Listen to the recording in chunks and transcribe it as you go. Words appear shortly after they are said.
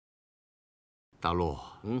大陆，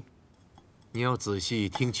你要仔细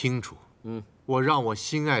听清楚。我让我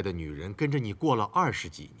心爱的女人跟着你过了20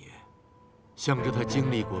几年，想着她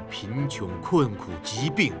经历过贫穷、困苦、疾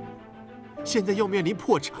病，现在要面临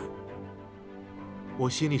破产。我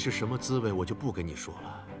心里是什么滋味，我就不跟你说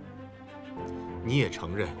了。你也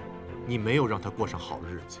承认，你没有让她过上好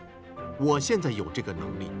日子。我现在有这个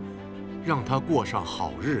能力，让她过上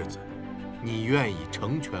好日子。你愿意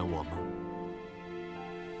成全我吗？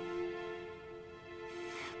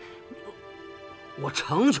 我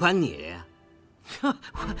成全你，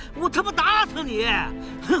我他妈打死你！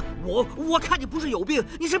哼，我看你不是有病，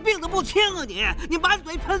你是病得不轻啊你！你满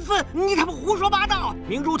嘴喷粪，你他妈胡说八道！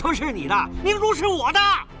明珠他妈是你的，明珠是我的。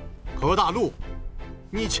何大陆，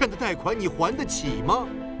你欠的贷款你还得起吗？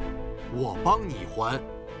我帮你还。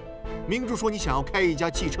明珠说你想要开一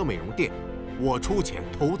家汽车美容店，我出钱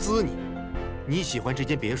投资你。你喜欢这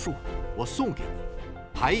间别墅，我送给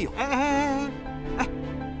你。还有，哎，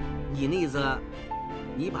你那意思？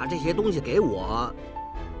 你把这些东西给我，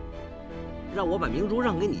让我把明珠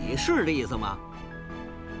让给你，是这意思吗？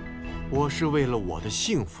我是为了我的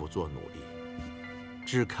幸福做努力，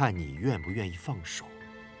只看你愿不愿意放手。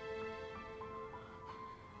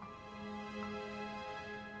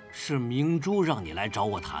是明珠让你来找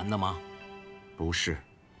我谈的吗？不是，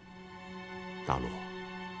大陆，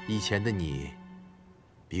以前的你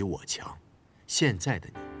比我强，现在的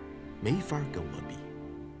你没法跟我比。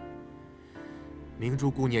 明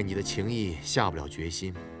珠顾念你的情谊下不了决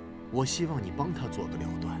心，我希望你帮她做个了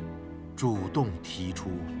断，主动提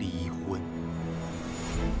出离婚。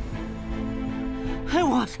哎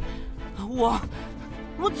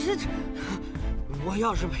我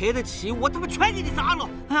要是赔得起，我他妈全给你砸了！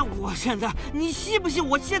哎，我现在你信不信？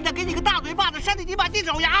我现在给你个大嘴巴子扇你你满地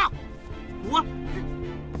找牙！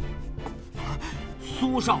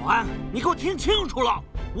苏少安，你给我听清楚了，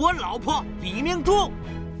我老婆李明珠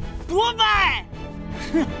不卖！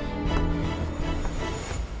 哼！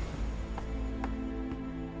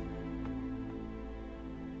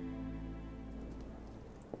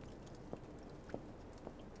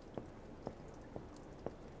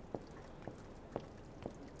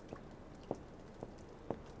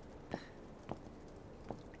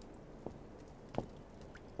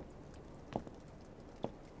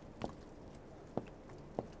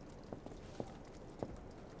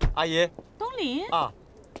阿姨，东林啊，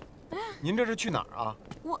您这是去哪儿啊？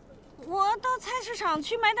我到菜市场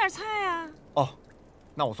去买点菜呀。哦，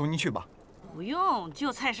那我送您去吧。不用，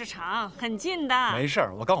就菜市场，很近的。没事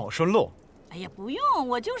儿，我刚好顺路。哎呀，不用，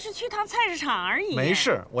我就是去趟菜市场而已。没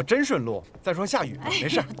事，我真顺路。再说下雨了，没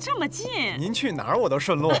事。这么近，您去哪儿我都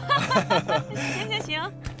顺路。行。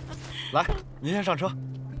来，您先上车。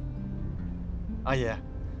阿姨，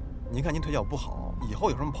您看您腿脚不好，以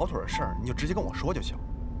后有什么跑腿的事儿，你就直接跟我说就行。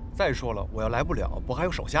再说了，我要来不了，不还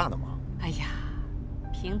有手下呢吗？哎呀。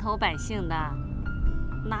 平头百姓的，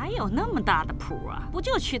哪有那么大的谱啊？不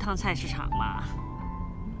就去趟菜市场吗？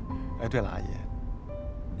哎，对了，阿姨，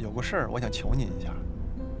有个事儿我想求您一下。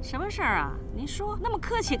什么事儿啊？您说，那么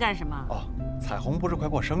客气干什么？哦，彩虹不是快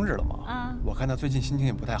过生日了吗？我看她最近心情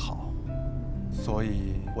也不太好，所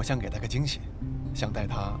以我想给她个惊喜，想带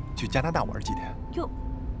她去加拿大玩几天。哟，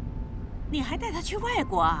你还带她去外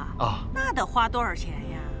国啊？啊，那得花多少钱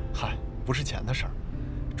呀？嗨，不是钱的事儿。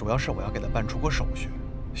 主要是我要给他办出国手续，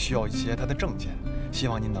需要一些他的证件，希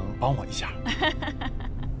望您能帮我一下。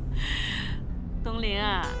东林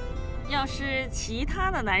啊，要是其他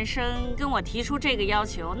的男生跟我提出这个要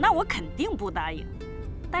求，那我肯定不答应。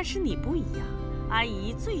但是你不一样，阿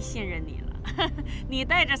姨最信任你了，你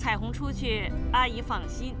带着彩虹出去，阿姨放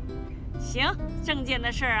心。行，证件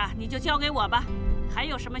的事儿啊，你就交给我吧。还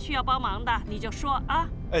有什么需要帮忙的，你就说啊。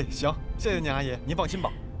哎，行，谢谢您，阿姨，您放心吧。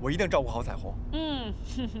 我一定照顾好彩虹。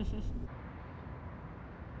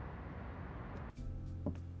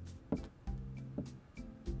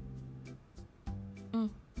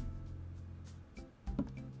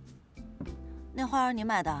那花儿你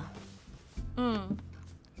买的？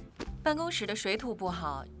办公室的水土不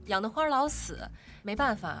好，养的花老死，没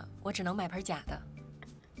办法，我只能买盆假的。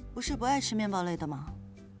不是不爱吃面包类的吗？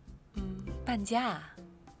半价，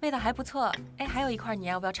味道还不错。哎，还有一块，你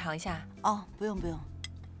要不要尝一下？哦，不用。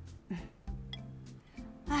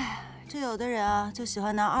哎，这有的人啊，就喜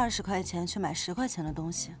欢拿20块钱去买10块钱的东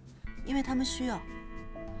西，因为他们需要；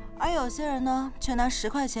而有些人呢，却拿10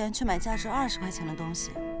块钱去买价值20块钱的东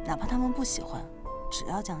西，哪怕他们不喜欢，只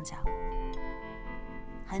要降价。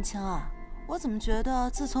韩青啊，我怎么觉得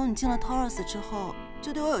自从你进了 Taurus 之后，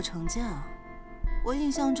就对我有成见啊？我印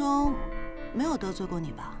象中没有得罪过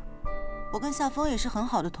你吧？我跟夏风也是很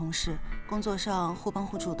好的同事，工作上互帮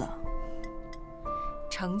互助的。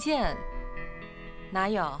成见。哪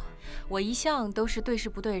有？我一向都是对事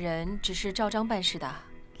不对人，只是照章办事的。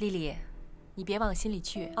丽丽，你别往心里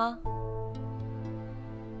去啊。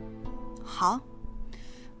好，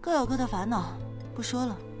各有各的烦恼，不说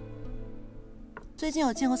了。最近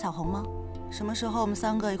有见过彩虹吗？什么时候我们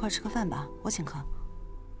3个一块吃个饭吧，我请客。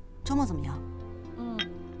周末怎么样？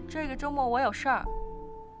这个周末我有事儿。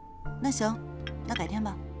那行，那改天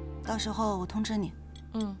吧，到时候我通知你。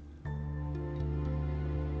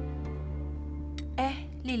哎，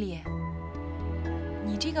丽丽，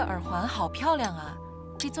你这个耳环好漂亮啊！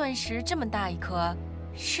这钻石这么大一颗，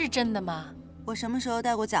是真的吗？我什么时候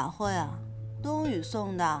带过假货呀？冬雨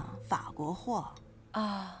送的，法国货。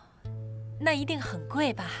啊，那一定很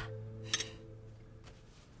贵吧？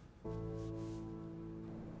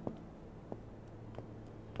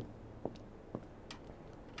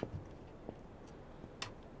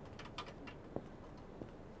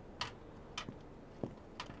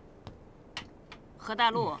何大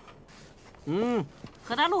路，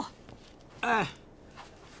何大路，哎，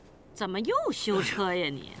怎么又修车呀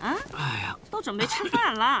你啊？哎呀，都准备吃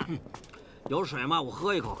饭了。有水吗？我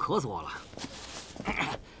喝一口，渴死我了。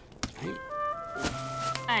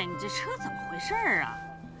哎，你这车怎么回事啊？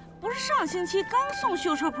不是上星期刚送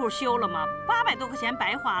修车铺修了吗？800多块钱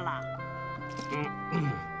白花了。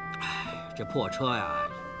这破车呀，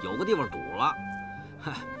有个地方堵了。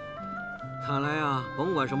嗨，看来呀，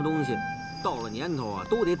甭管什么东西，到了年头啊，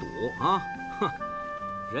都得堵啊。哼，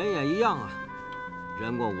人也一样啊，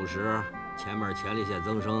人过50，前面前列腺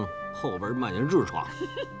增生，后边慢性痔疮。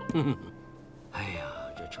哎呀，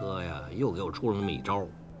这车呀，又给我出了那么一招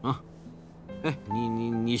啊！哎，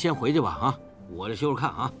你先回去吧啊，我这修着看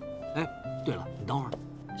啊。哎，对了，你等会儿。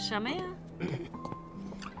什么呀？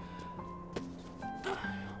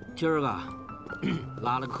今儿个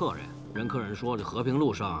拉了个客人，客人说这和平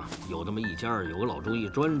路上有这么一家有个老中医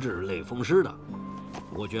专治类风湿的，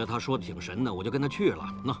我觉得他说的挺神的，我就跟他去了。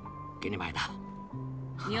那，给你买的。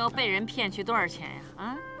你又被人骗去多少钱呀？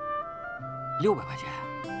啊？600块钱。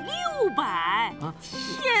600啊！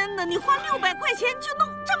天哪，你花600块钱就弄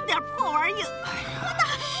这么点破玩意儿！哎呀，何大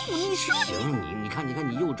路，你说行，你看，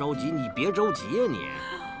你又着急，你别着急呀你。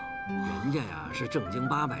人家呀是正经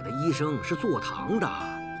八百的医生，是坐堂的，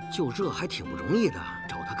就这还挺不容易的。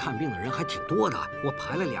找他看病的人还挺多的，我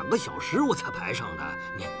排了2个小时我才排上的。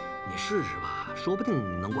你试试吧，说不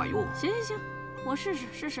定能管用。行，我试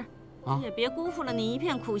试啊，也别辜负了你一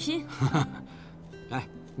片苦心。哎，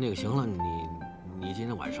那个行了，你今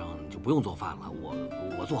天晚上就不用做饭了，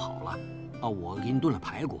我做好了啊，我给你炖了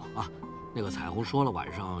排骨啊。那个彩虹说了，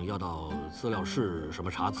晚上要到资料室什么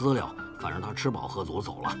查资料，反正他吃饱喝足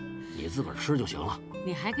走了，你自个儿吃就行了。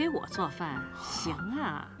你还给我做饭？行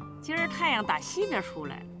啊，今儿太阳打西边出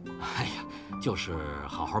来。哎呀，就是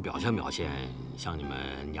好好表现表现，向你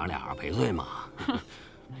们娘俩赔罪嘛。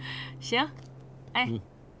行，哎，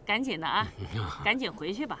赶紧的啊，赶紧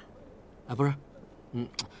回去吧。哎，不是，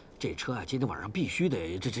这车啊，今天晚上必须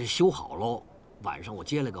得这修好喽。晚上我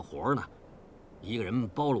接了个活呢，一个人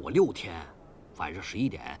包了我6天，晚上11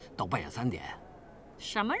点到半夜3点。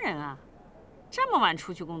什么人啊？这么晚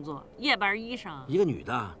出去工作，夜班医生？一个女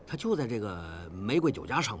的，她就在这个玫瑰酒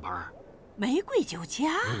家上班。玫瑰酒家？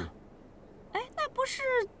哎，那不是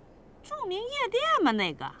著名夜店吗？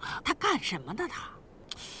那个，她干什么的？她？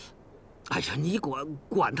哎呀，你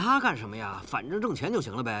管他干什么呀？反正挣钱就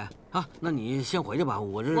行了呗。啊，那你先回去吧，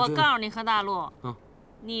我告诉你，何大路，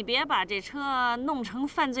你别把这车弄成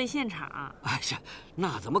犯罪现场。哎呀，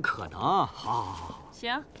那怎么可能？好。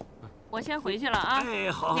行，我先回去了啊。哎，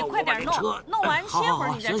好，你快点弄，弄完歇会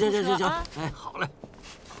儿你再出车。行，哎，好嘞。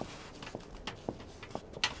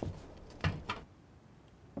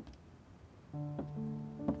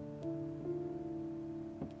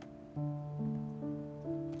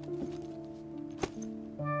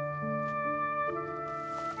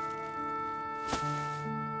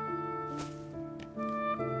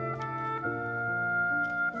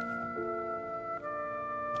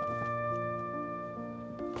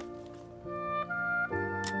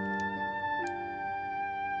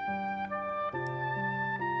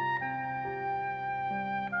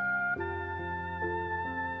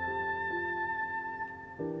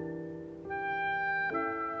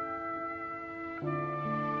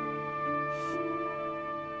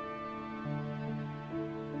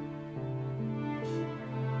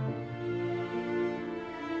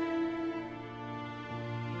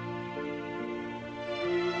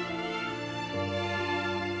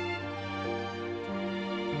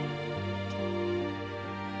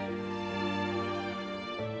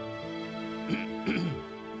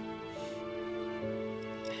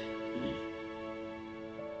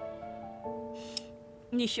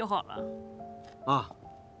你修好了？啊，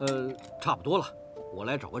差不多了，我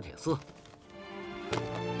来找个铁丝。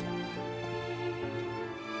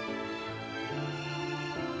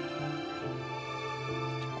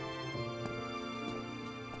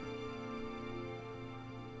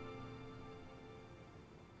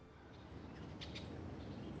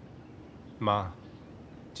妈，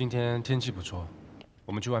今天天气不错，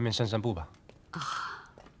我们去外面散散步吧。啊，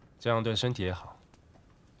这样对身体也好。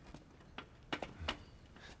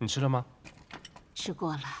你吃了吗？吃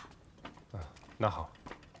过了。那好，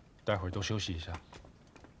待会儿多休息一下。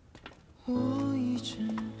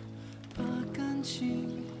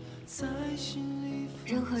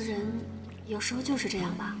人和人有时候就是这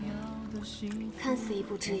样吧，看似一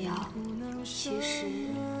步之遥，其实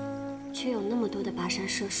却有那么多的跋山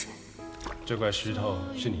涉水。这块石头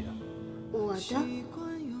是你的？我的？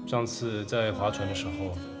上次在划船的时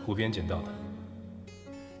候，湖边捡到的。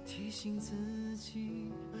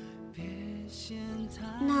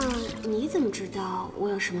那你怎么知道我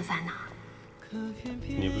有什么烦恼？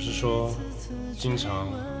你不是说经常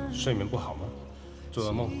睡眠不好吗？做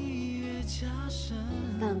噩梦。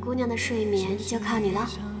本姑娘的睡眠就靠你了。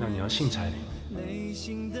那你要信彩铃。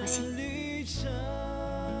我信。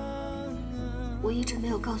我一直没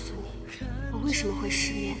有告诉你，我为什么会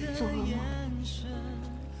失眠、做噩梦。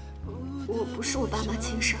我不是我爸妈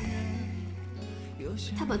亲生的，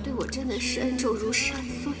他们对我真的是恩重如山，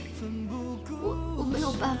所以我没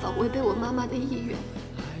有办法违背我妈妈的意愿。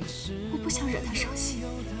我不想惹她伤心，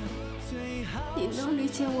你能理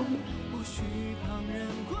解我吗？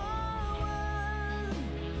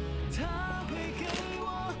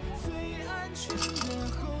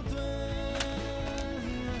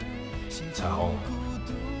彩虹，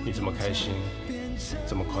你这么开心，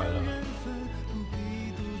这么快乐，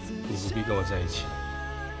你不必跟我在一起，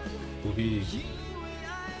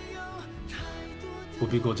不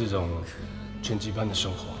必过这种拳击般的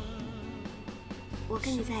生活。我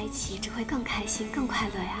跟你在一起只会更开心、更快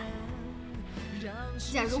乐呀。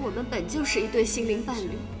假如我们本就是一对心灵伴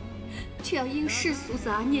侣，却要因世俗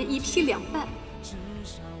杂念一劈两半，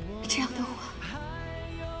这样的话，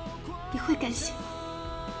你会甘心吗？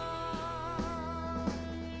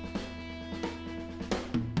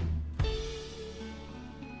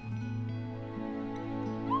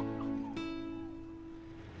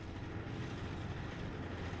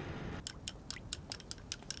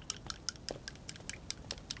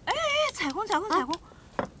彩虹，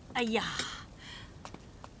哎呀，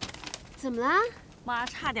怎么啦？妈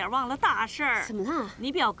差点忘了大事儿。怎么啦？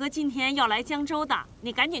你表哥今天要来江州的，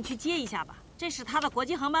你赶紧去接一下吧。这是他的国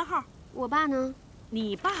际航班号。我爸呢？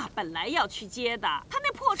你爸本来要去接的，他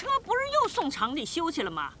那破车不是又送厂里修去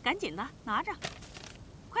了吗？赶紧的，拿着，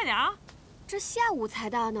快点啊！这下午才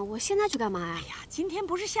到呢，我现在去干嘛呀？哎呀，今天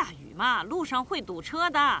不是下雨吗？路上会堵车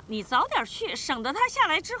的，你早点去，省得他下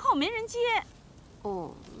来之后没人接。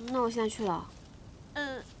哦，那我现在去了。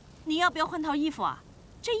你要不要换套衣服啊？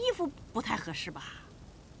这衣服不太合适吧？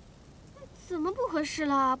怎么不合适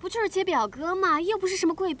了？不就是接表哥吗？又不是什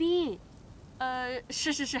么贵宾。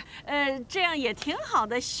是，这样也挺好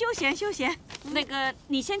的，休闲。那个，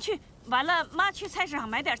你先去，完了妈去菜市场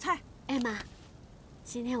买点菜。哎妈，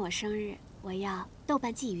今天我生日，我要豆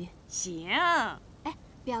瓣鲫鱼。行。哎，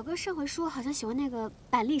表哥上回说好像喜欢那个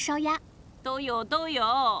板栗烧鸭。都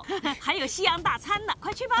有，还有西洋大餐呢，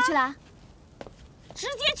快去吧。我去了啊。直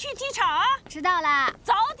接去机场啊！知道啦，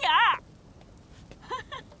早点儿。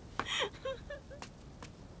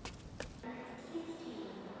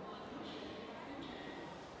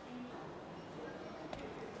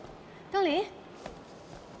东林，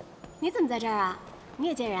你怎么在这儿啊？你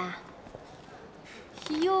也接人啊？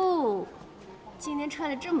哟，今天穿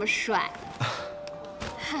的这么帅，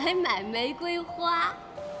还买玫瑰花。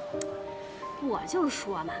我就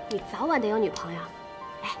说嘛，你早晚得有女朋友。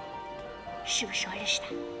哎，是不是我认识的？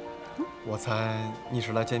我猜你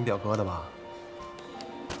是来见你表哥的吧？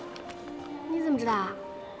你怎么知道啊？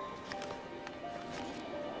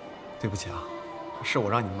对不起啊，是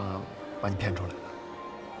我让你妈把你骗出来的。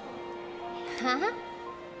啊？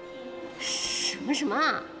什么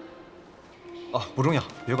啊？哦，不重要，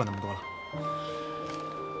别管那么多了。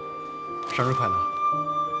生日快乐！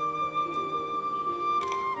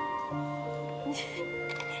你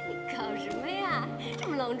搞什么呀？这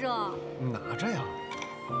么隆重？拿着呀。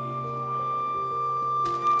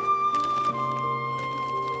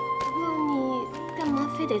不过你干嘛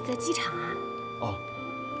非得在机场啊？哦，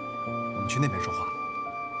我们去那边说话。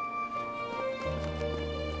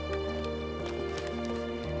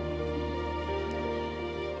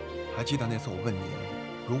还记得那次我问你，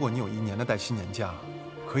如果你有1年的带薪年假，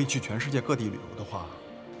可以去全世界各地旅游的话，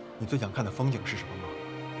你最想看的风景是什么吗？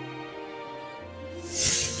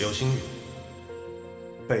流星雨。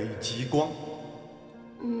北极光。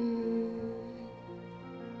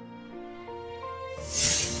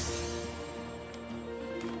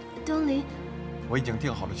东林，我已经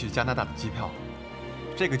订好了去加拿大的机票。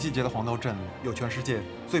这个季节的黄道镇有全世界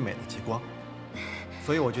最美的极光，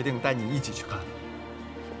所以我决定带你一起去看。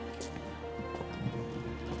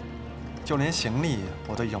就连行李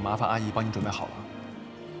我都已经麻烦阿姨帮你准备好了。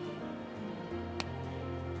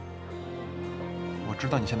我知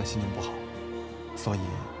道你现在心情不好，所以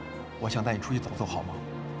我想带你出去走走，好吗？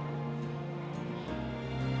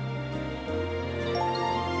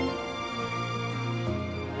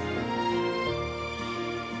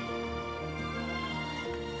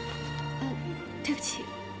对不起，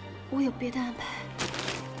我有别的安排。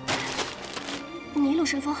你一路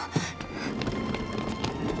顺风。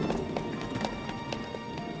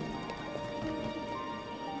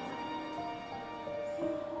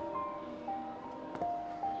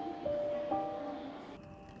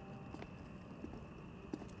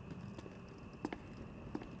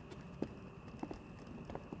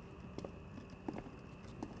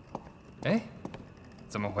哎，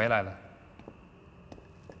怎么回来了？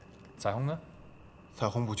彩虹呢？彩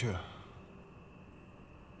虹不去。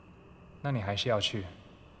那你还是要去。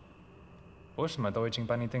我什么都已经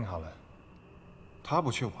帮你定好了。他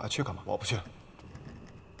不去，我还去干嘛？我不去。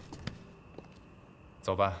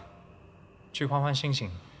走吧，去换换心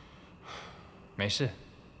情。没事，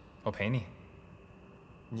我陪你。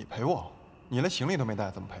你陪我？你连行李都没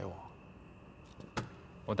带，怎么陪我？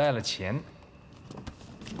我带了钱。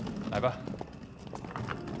来吧。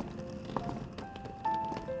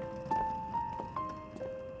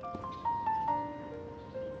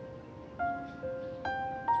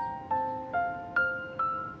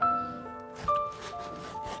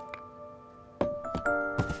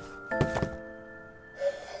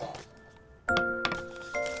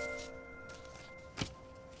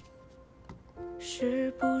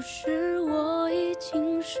是不是我已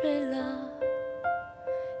经睡了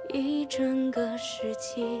一整个世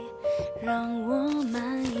纪，让我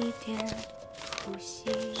慢一点呼吸。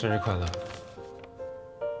生日快乐！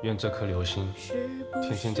愿这颗流星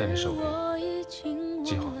天天在你手边，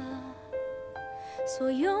记好。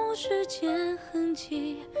所有时间痕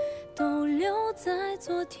迹都留在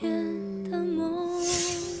昨天的梦。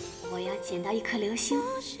我要捡到一颗流星，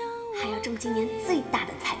还要中今年最大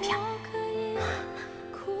的彩票。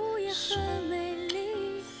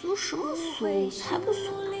俗什么俗？才不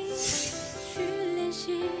俗呢！去练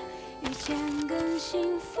习遇见更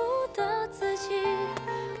幸福的自己。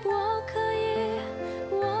我可以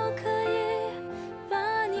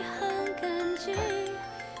把你很感激。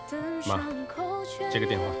妈，接个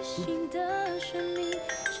电话。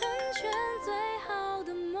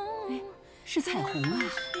哎，是彩虹啊！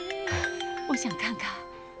我想看看。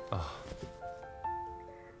啊。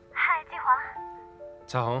嗨，季华。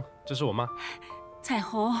彩虹，这是我妈。彩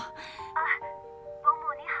虹。啊，伯母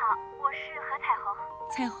你好，我是何彩虹。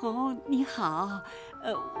彩虹你好，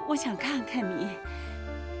我想看看你。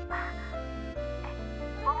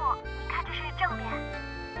伯母，您看这是正面，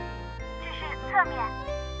这是侧面，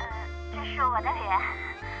这是我的脸。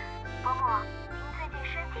伯母，您最近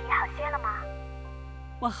身体好些了吗？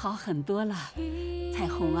我好很多了，彩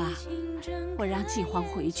虹啊，我让季黄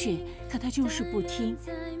回去，可他就是不听，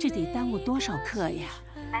这得耽误多少课呀？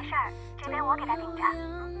没事儿，这边我给他顶着。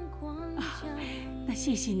啊，那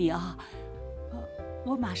谢谢你啊。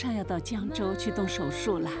我马上要到江州去动手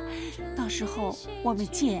术了，到时候我们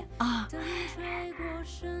见啊。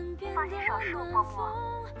放心手术，伯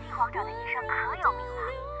母，季黄找的医生可有名了。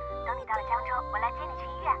等你到了江州，我来接你去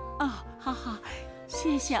医院。哦，好好，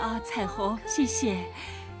谢谢啊，彩虹，谢谢。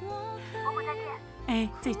伯母再见。哎，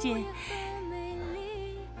再见。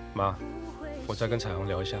妈，我再跟彩虹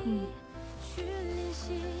聊一下。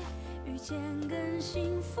遇见更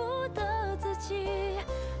幸福的自己，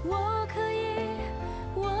我可以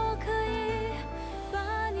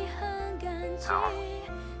把你很感激。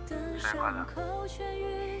等伤口痊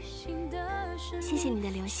愈，新的生命。谢谢你的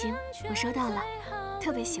流星，我收到了，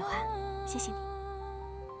特别喜欢，谢谢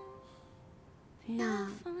你。那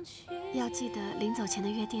要记得临走前的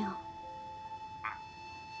约定哦。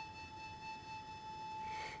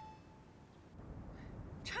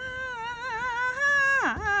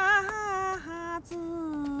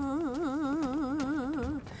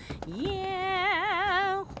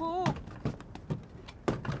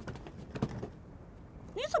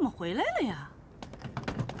怎么回来了呀？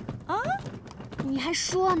啊？你还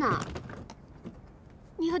说呢？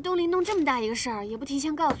你和东林弄这么大一个事儿，也不提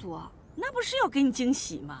前告诉我。那不是要给你惊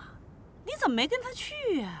喜吗？你怎么没跟他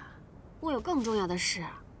去呀？我有更重要的事。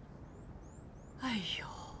哎呦，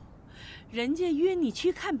人家约你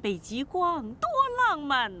去看北极光，多浪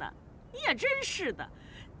漫呢！你也真是的，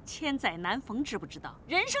千载难逢，知不知道？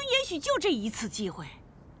人生也许就这一次机会。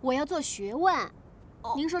我要做学问，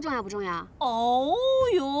您说重要不重要？哦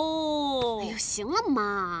哟！哎呦，行了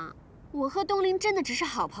妈，我和东林真的只是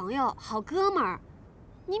好朋友、好哥们儿，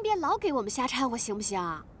您别老给我们瞎掺和，行不行？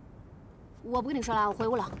我不跟你说了，我回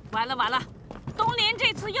屋了。完了完了，东林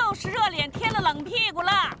这次又是热脸贴了冷屁股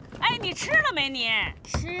了。哎，你吃了没你？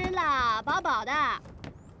吃了，饱饱的。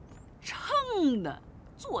撑的，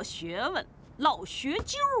做学问，老学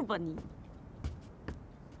究吧你。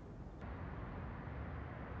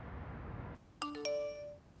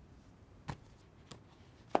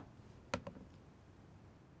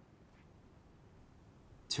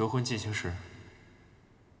求婚进行时。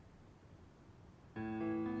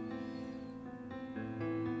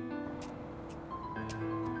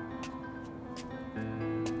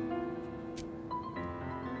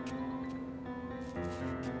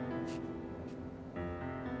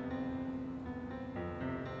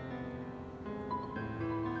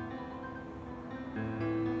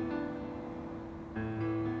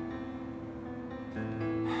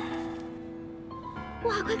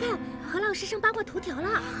哇，快看，何老师上八卦头条了！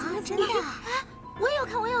啊，真的？我也要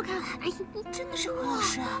看，我也要看！哎，你真的是何老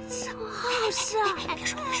师啊？何老师啊！别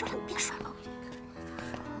说了，别说了，别说了。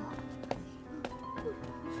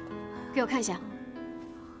给我看一下。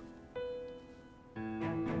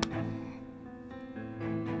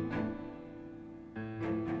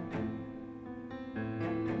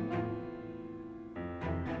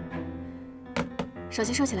手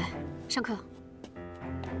机收起来，上课。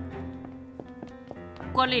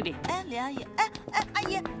郭丽丽，哎，李阿姨，哎，阿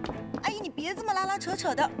姨，阿姨，你别这么拉拉扯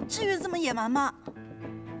扯的，至于这么野蛮吗？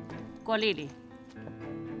郭丽丽，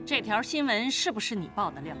这条新闻是不是你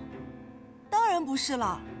爆的料？当然不是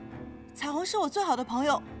了，彩虹是我最好的朋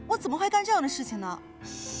友，我怎么会干这样的事情呢？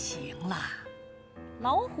行了，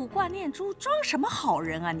老虎挂念珠，装什么好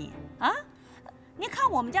人啊你？啊？你看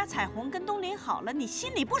我们家彩虹跟东林好了，你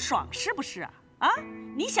心里不爽是不是啊？啊？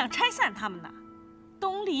你想拆散他们呢？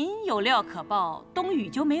东林有料可报，东宇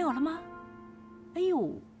就没有了吗？哎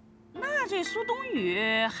呦，那这苏东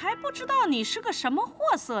宇还不知道你是个什么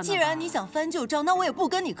货色呢。既然你想翻旧账，那我也不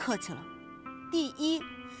跟你客气了。第一，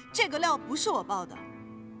这个料不是我爆的，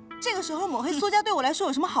这个时候抹黑苏家对我来说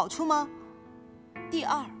有什么好处吗？第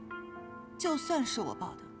二，就算是我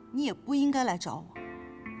爆的，你也不应该来找我。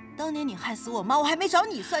当年你害死我妈，我还没找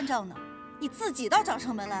你算账呢，你自己倒找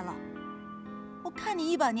上门来了。我看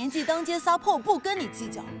你一把年纪当街撒泼，我不跟你计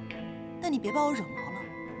较，但你别把我惹毛了。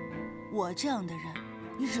我这样的人，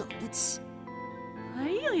你惹不起。哎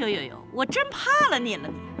呦呦呦呦！我真怕了你了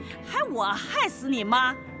你，还我害死你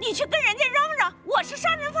妈，你去跟人家嚷嚷我是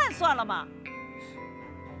杀人犯算了吗？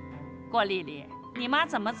郭丽丽，你妈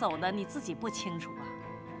怎么走的，你自己不清楚啊？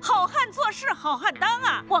好汉做事好汉当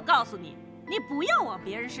啊！我告诉你，你不要往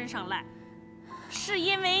别人身上赖，是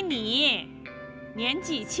因为你年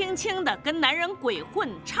纪轻轻的跟男人鬼混，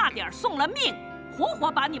差点送了命，活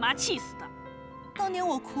活把你妈气死的。当年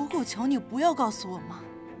我苦苦求你不要告诉我妈，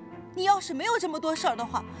你要是没有这么多事儿的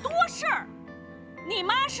话，多事儿？你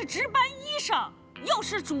妈是值班医生，又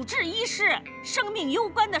是主治医师，生命攸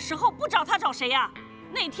关的时候不找她找谁呀？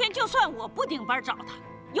那天就算我不顶班找她，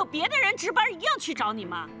有别的人值班一样去找你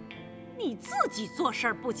妈。你自己做事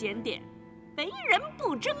儿不检点，为人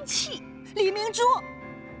不争气。李明珠，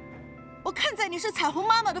我看在你是彩虹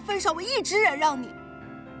妈妈的份上，我一直忍让你，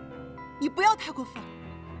你不要太过分。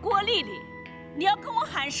郭丽丽，你要跟我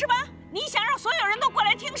喊是吧？你想让所有人都过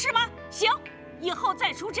来听是吗？行，以后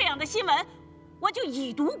再出这样的新闻，我就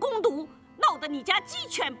以毒攻毒，闹得你家鸡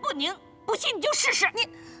犬不宁。不信你就试试。你。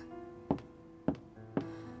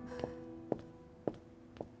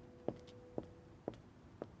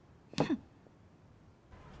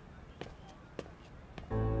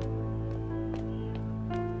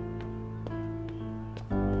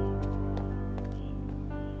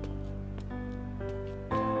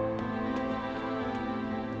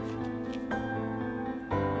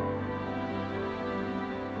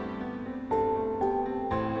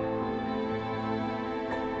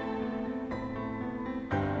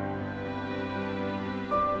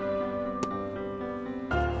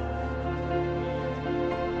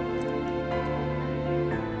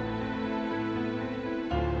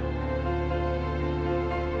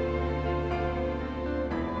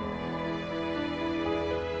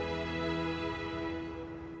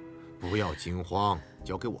不要惊慌，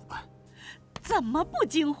交给我办。怎么不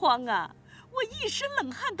惊慌啊？我一身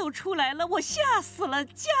冷汗都出来了，我吓死了，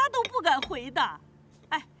家都不敢回的。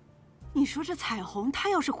哎，你说这彩虹，她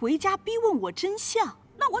要是回家逼问我真相，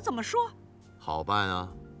那我怎么说？好办啊，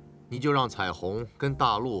你就让彩虹跟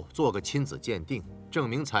大陆做个亲子鉴定，证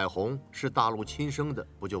明彩虹是大陆亲生的，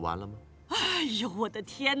不就完了吗？哎呦，我的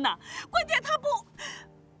天哪！关键他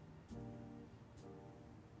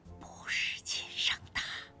不是亲生的。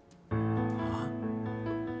啊，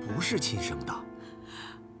不是亲生的。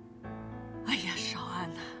哎呀，少安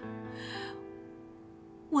呐，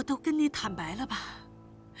我都跟你坦白了吧？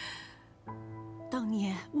当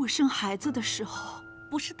年我生孩子的时候，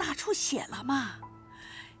不是大出血了吗？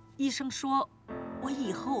医生说我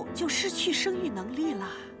以后就失去生育能力了。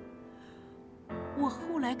我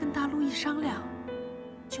后来跟大陆一商量，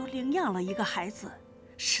就领养了一个孩子，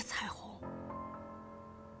是彩虹。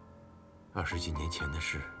20几年前的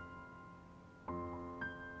事，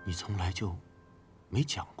你从来就没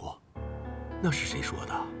讲过。那是谁说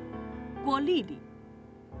的？郭丽丽。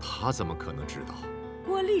她怎么可能知道？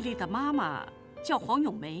郭丽丽的妈妈叫黄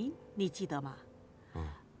咏梅，你记得吗？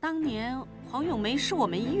当年黄咏梅是我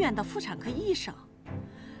们医院的妇产科医生，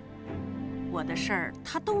我的事儿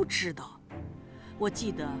她都知道。我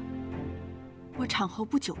记得我产后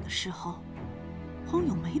不久的时候，黄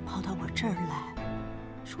咏梅跑到我这儿来，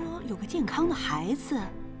说有个健康的孩子，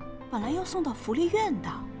本来要送到福利院的，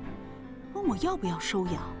问我要不要收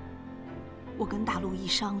养。我跟大陆一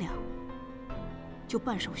商量，就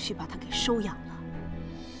办手续把他给收养了。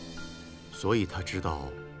所以他知道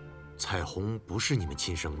彩虹不是你们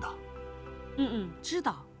亲生的。知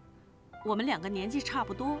道。我们2个年纪差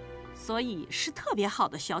不多，所以是特别好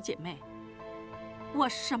的小姐妹。我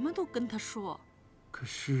什么都跟她说。可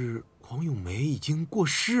是黄咏梅已经过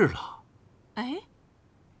世了。哎，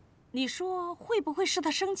你说会不会是她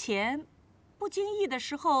生前不经意的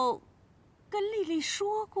时候跟丽丽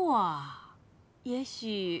说过？也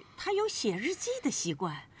许她有写日记的习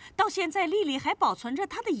惯，到现在丽丽还保存着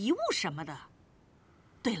她的遗物什么的。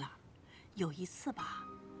对了，有一次吧，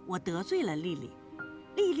我得罪了丽丽，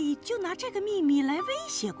丽丽就拿这个秘密来威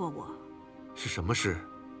胁过我。是什么事？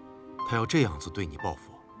她要这样子对你报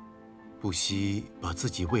复，不惜把自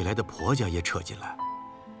己未来的婆家也扯进来。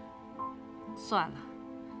算了，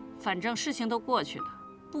反正事情都过去了，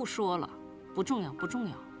不说了，不重要，不重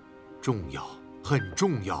要。重要，很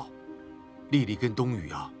重要。丽丽跟冬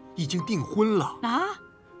雨啊，已经订婚了啊，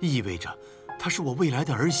意味着她是我未来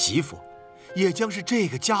的儿媳妇，也将是这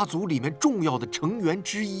个家族里面重要的成员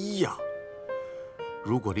之一呀。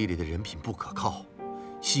如果丽丽的人品不可靠，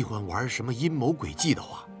喜欢玩什么阴谋诡计的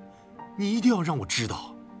话，你一定要让我知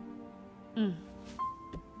道。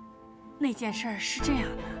那件事是这样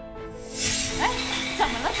的。哎，怎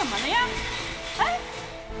么了？怎么了呀？哎，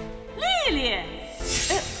丽丽，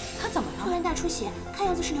她怎么了？突然大出血，看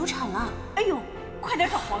样子是流产了。哎呦，快点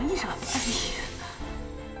找黄医生！哎呀，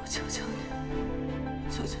我求求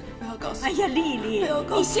你，求求你不要告诉我！哎呀，丽丽，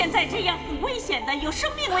你现在这样很危险的，有生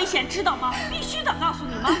命危险，知道吗？必须得告诉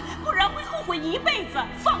你们，不然会后悔一辈子。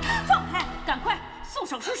放开，赶快送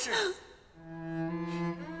手术室。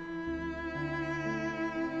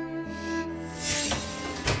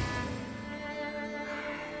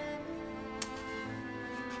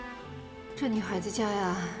这女孩子家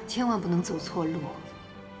呀，千万不能走错路。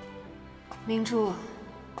明珠，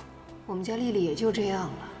我们家丽丽也就这样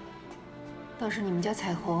了，倒是你们家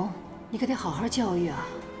彩虹，你可得好好教育啊。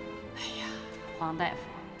哎呀，黄大夫，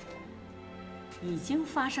已经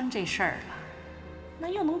发生这事儿了，那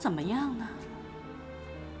又能怎么样呢？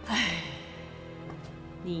哎，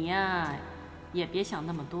你呀，也别想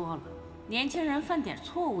那么多了。年轻人犯点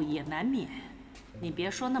错误也难免，你别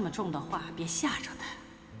说那么重的话，别吓着他。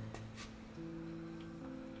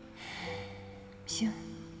行，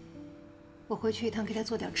我回去一趟给他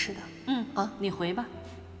做点吃的。你回吧，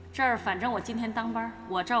这儿反正我今天当班，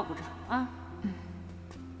我照顾着啊。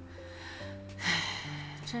唉，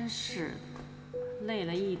真是的，累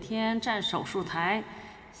了一天站手术台，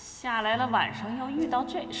下来了晚上又遇到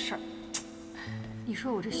这事儿。你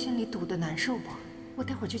说我这心里堵得难受不？我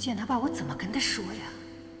待会儿去见他爸，我怎么跟他说呀？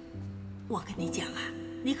我跟你讲啊，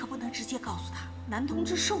你可不能直接告诉他，男同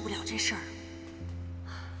志受不了这事儿。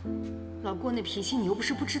老郭那脾气你又不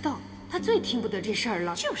是不知道，他最听不得这事儿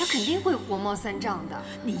了，他肯定会火冒三丈的。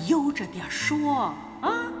你悠着点说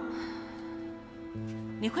啊！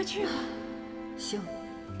你快去吧。行，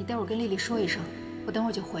你待会儿跟丽丽说一声，我等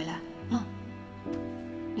会儿就回来啊。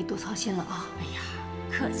你多操心了啊！哎呀，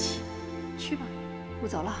客气，去吧，我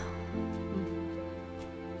走了。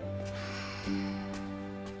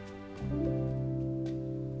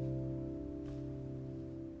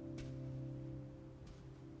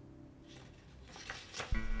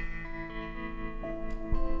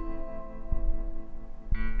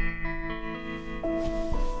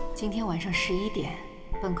今天晚上11点，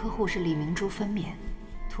本科护士李明珠分娩，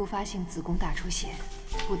突发性子宫大出血，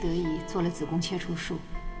不得已做了子宫切除术，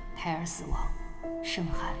胎儿死亡，生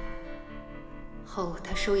寒。后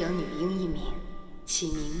他收养女婴1名，起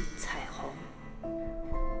名彩虹。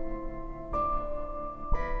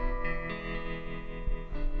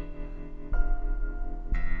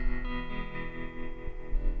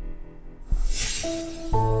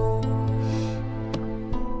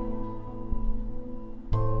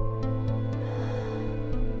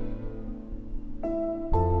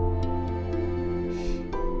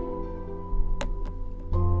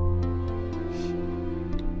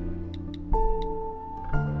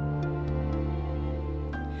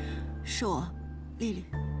是我，丽丽。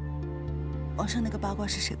网上那个八卦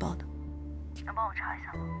是谁报的？能帮我查一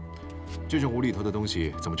下吗？这种无厘头的东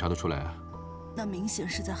西怎么查得出来啊？那明显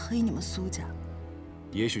是在黑你们苏家。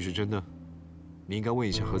也许是真的，你应该问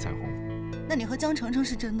一下何彩虹。那你和江澄澄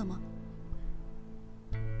是真的吗？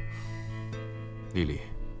丽丽，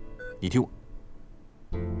你听我。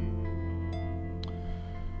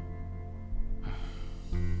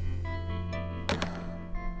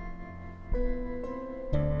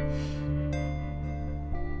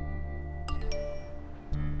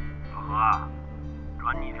老何啊，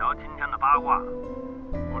传你条今天的八卦，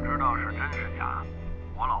不知道是真是假，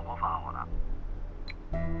我老婆发我的。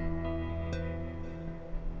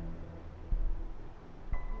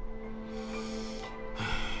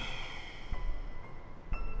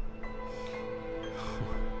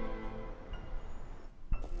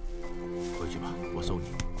回去吧，我送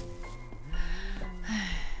你。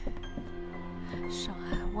少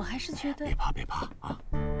安，我还是觉得别怕，别怕啊！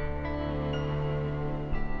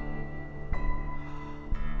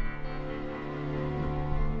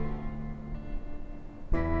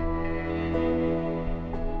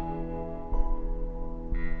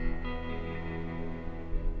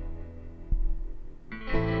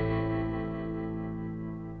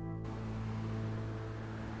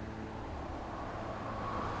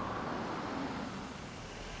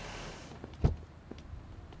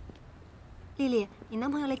丽丽，你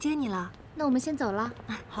男朋友来接你了，那我们先走了。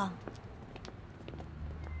好。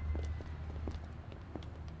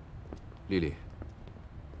丽丽，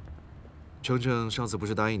程程上次不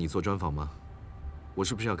是答应你做专访吗？我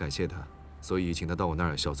是不是要感谢他，所以请他到我那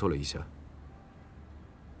儿小坐了一下。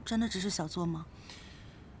真的只是小坐吗？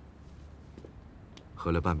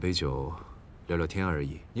喝了半杯酒，聊聊天而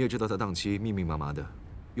已。你也知道他档期密密麻麻的，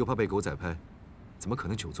又怕被狗仔拍，怎么可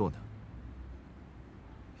能久坐呢？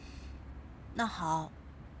那好，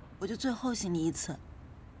我就最后信你一次。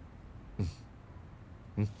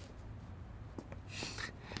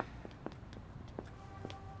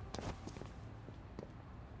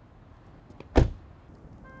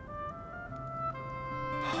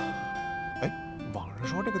哎，网上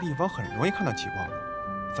说这个地方很容易看到极光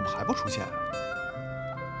的，怎么还不出现啊？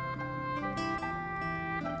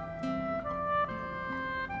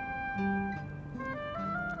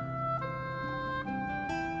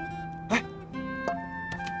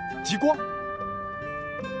极光，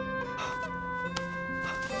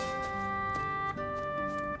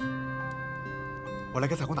我来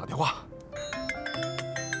给彩虹打电话。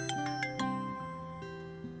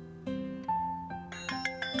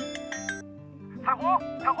彩虹，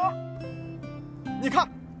彩虹，你看，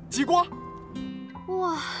极光，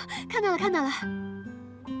哇，看到了，看到了，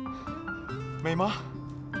美吗？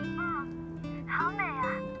好美啊！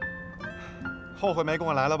后悔没跟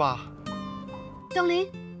我来了吧？东林。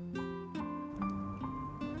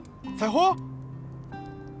彩虹，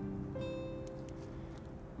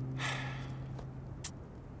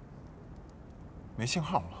没信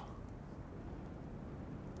号了。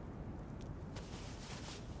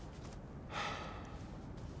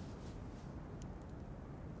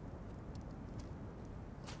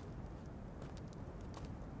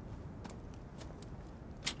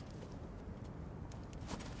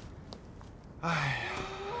哎呀！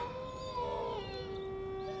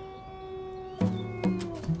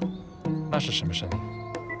那是什么声音？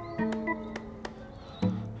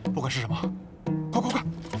不管是什么，快快快，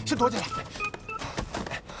先躲起来！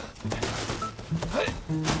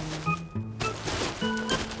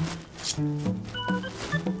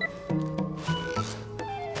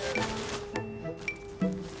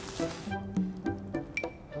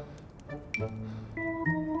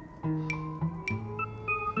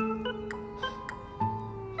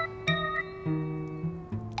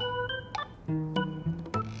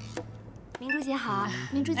姐好，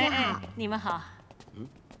明珠姐好，你们好。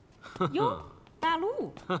哟，大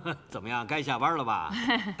陆，怎么样？该下班了吧？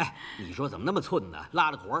哎，你说怎么那么寸呢？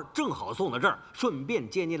拉着活儿正好送到这儿，顺便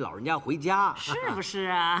接你老人家回家，是不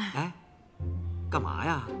是啊？哎，干嘛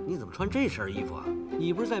呀？你怎么穿这身衣服啊？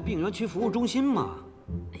你不是在病员区服务中心吗？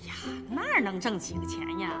哎呀，哪能挣几个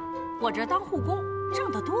钱呀？我这当护工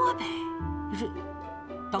挣得多呗。你这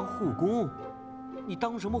当护工？你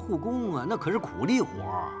当什么护工啊？那可是苦力活。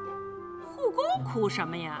护工苦什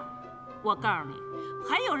么呀？我告诉你，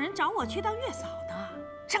还有人找我去当月嫂呢，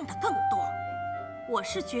挣得更多。我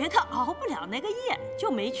是觉得熬不了那个夜，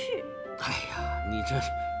就没去。哎呀，你这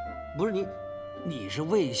不是你是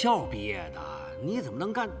卫校毕业的，你怎么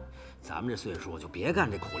能干？咱们这岁数就别干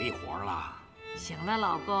这苦力活了。行了，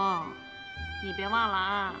老公，你别忘了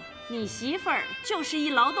啊，你媳妇儿就是一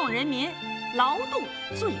劳动人民，劳动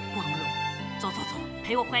最光荣。走走走，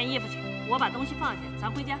陪我换衣服去，我把东西放下，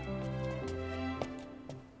咱回家。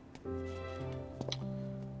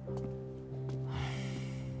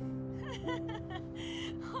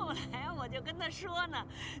后来我就跟他说呢，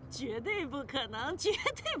绝对不可能，绝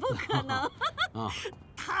对不可能。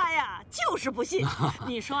他呀就是不信。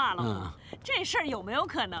你说啊，老公，这事儿有没有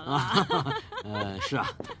可能啊？是啊。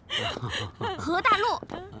何大陆，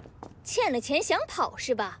欠了钱想跑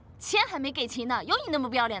是吧？钱还没给齐呢，有你那么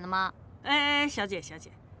不要脸的吗？哎，小姐，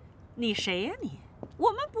你谁呀你？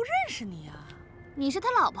我们不认识你啊。你是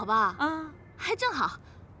他老婆吧？啊，还正好。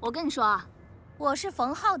我跟你说啊，我是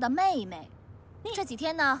冯浩的妹妹。这几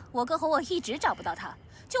天呢，我哥和我一直找不到他，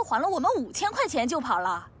就还了我们5000块钱就跑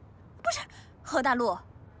了。不是，何大陆，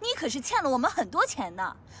你可是欠了我们很多钱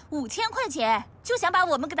呢，5000块钱就想把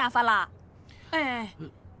我们给打发了？哎，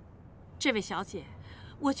这位小姐，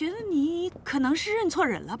我觉得你可能是认错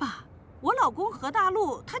人了吧？我老公何大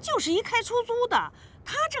陆他就是一开出租的，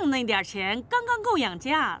他挣那点钱刚刚够养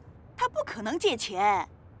家，他不可能借钱。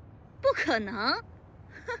不可能？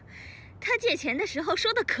哼，他借钱的时候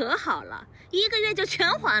说的可好了，1个月就全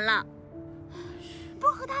还了。不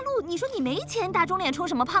是何大陆，你说你没钱，打肿脸充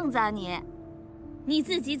什么胖子啊你？你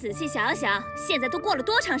自己仔细想想，现在都过了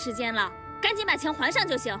多长时间了，赶紧把钱还上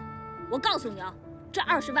就行。我告诉你啊，这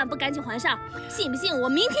20万不赶紧还上，信不信我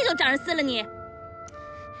明天就找人撕了你？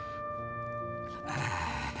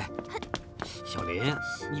小林，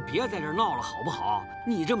你别在这儿闹了好不好？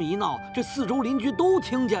你这么一闹，这4周邻居都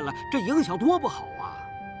听见了，这影响多不好啊！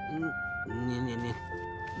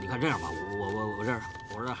你看这样吧，我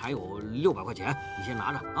这还有600块钱，你先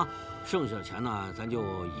拿着啊，剩下的钱呢，咱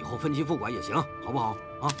就以后分期付款也行，好不好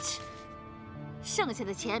啊？剩下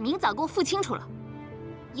的钱明早给我付清楚了，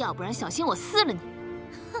要不然小心我撕了你！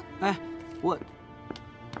哼！哎，我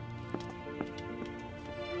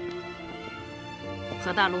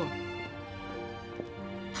何大陆。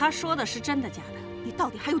他说的是真的假的？你到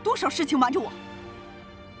底还有多少事情瞒着我？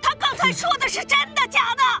他刚才说的是真的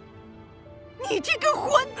假的？你这个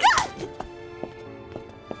混蛋！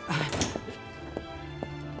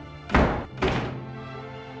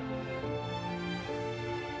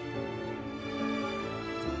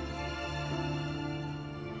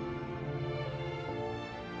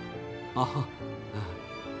啊，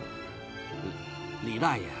李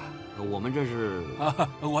大爷，我们这是啊，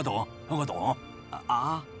我懂。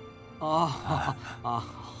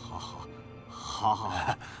好。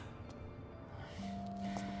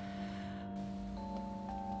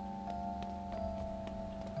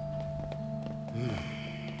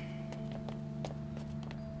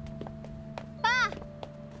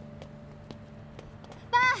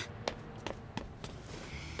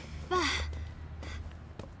爸，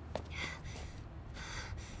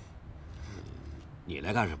你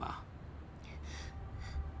来干什么？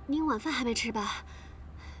您晚饭还没吃吧？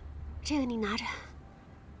这个你拿着。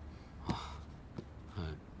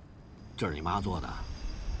这是你妈做的。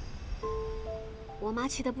我妈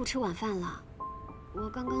气得不吃晚饭了，我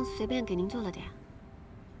刚刚随便给您做了点。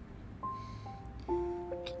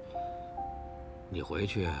你回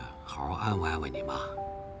去好好安慰安慰你妈。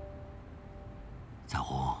彩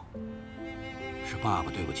虹，是爸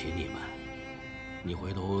爸对不起你们。你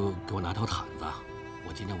回头给我拿条毯子，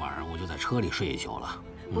我今天晚上我就在车里睡一宿了。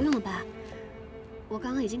不用了，爸，我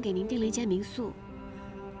刚刚已经给您订了一间民宿，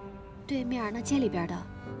对面那街里边的，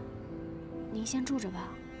您先住着吧。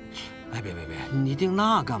哎，别，你订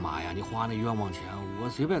那干嘛呀？你花那冤枉钱，我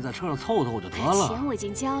随便在车上凑凑就得了。钱我已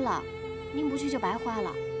经交了，您不去就白花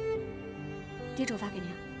了。地址我发给您。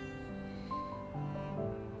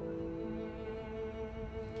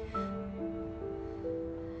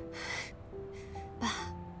爸，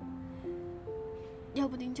要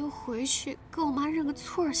不您就回去跟我妈认个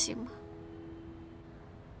错行吗？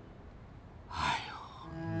哎呦，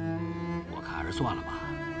我看还是算了吧。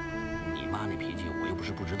你妈那脾气我又不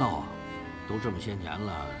是不知道啊，都这么些年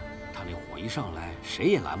了，她那火一上来，谁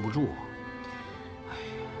也拦不住。哎呀，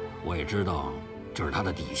我也知道这是她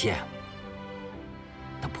的底线，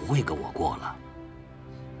她不会跟我过了。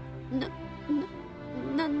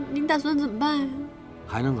那您打算怎么办呀？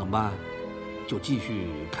还能怎么办？就继续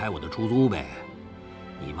开我的出租呗。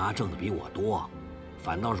你妈挣的比我多，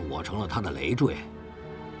反倒是我成了她的累赘。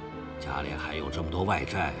家里还有这么多外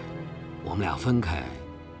债，我们俩分开，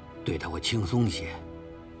对她会轻松些。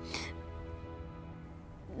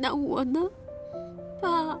那我呢，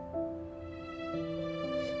爸？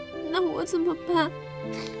那我怎么办？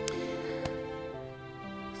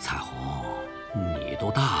彩虹，你都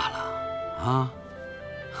大了啊！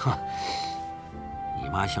哼，你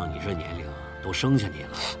妈像你这年龄都生下你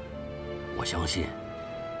了，我相信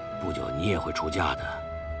不久你也会出嫁的。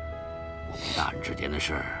我们大人之间的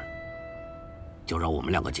事儿，就让我们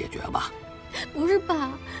两个解决吧。不是爸，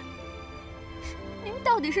您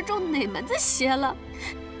到底是中哪门子邪了？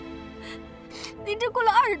您这过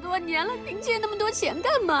了20多年了，您借那么多钱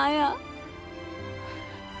干嘛呀？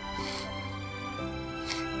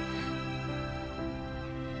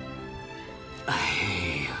哎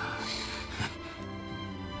呀，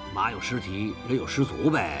马有失蹄，人有失足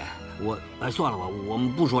呗。算了吧，我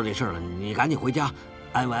们不说这事儿了，你赶紧回家，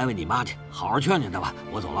安慰安慰你妈去，好好劝劝她吧。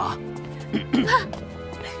我走了啊。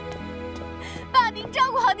爸，您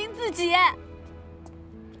照顾好您自己。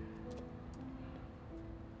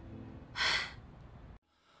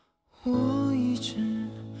我一直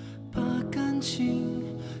把感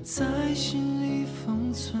情在心里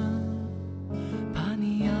封存，怕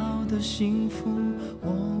你要的幸福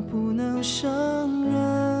我不能胜任，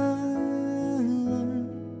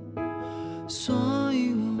所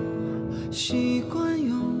以我习惯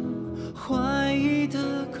用怀疑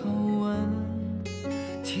的口吻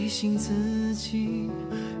提醒自己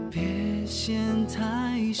别陷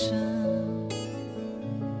太深。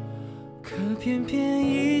可偏偏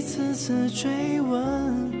一次次追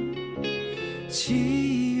问，记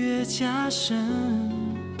忆越加深，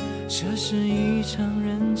这是一场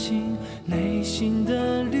人情内心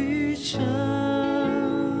的旅程。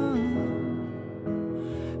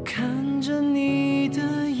看着你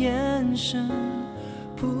的眼神，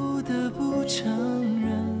不得不承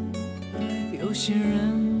认，有些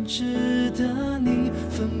人值得你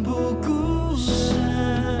奋不顾身。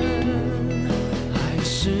爱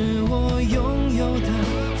是我拥有的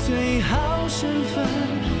最好身份，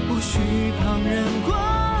无需旁人过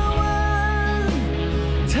问，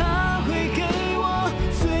它会给我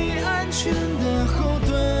最安全的后盾。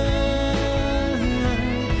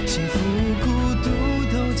幸福孤独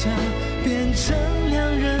都将变成2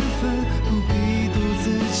人份，不必独自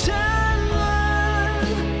争论，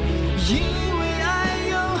因为爱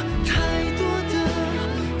有太多的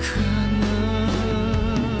可能。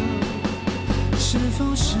是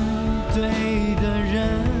否是对的人，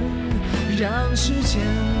让时间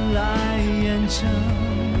来验证，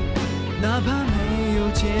哪怕没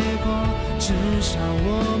有结果，至少我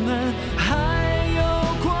们还有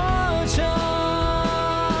过程。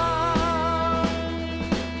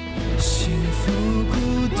幸福孤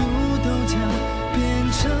独都将变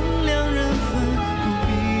成2人份，不必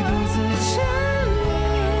独自争论，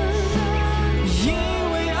因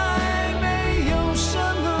为爱没有什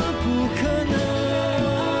么不可能。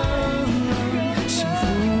幸福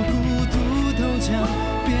孤独都将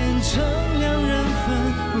变成2人份，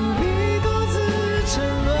不必独自争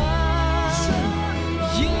论，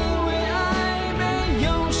因为爱没有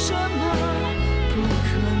什么不可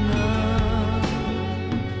能。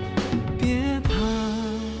别怕，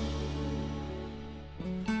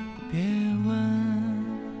别问，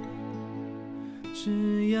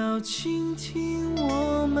只要倾听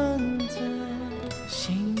我们的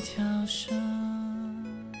心跳声。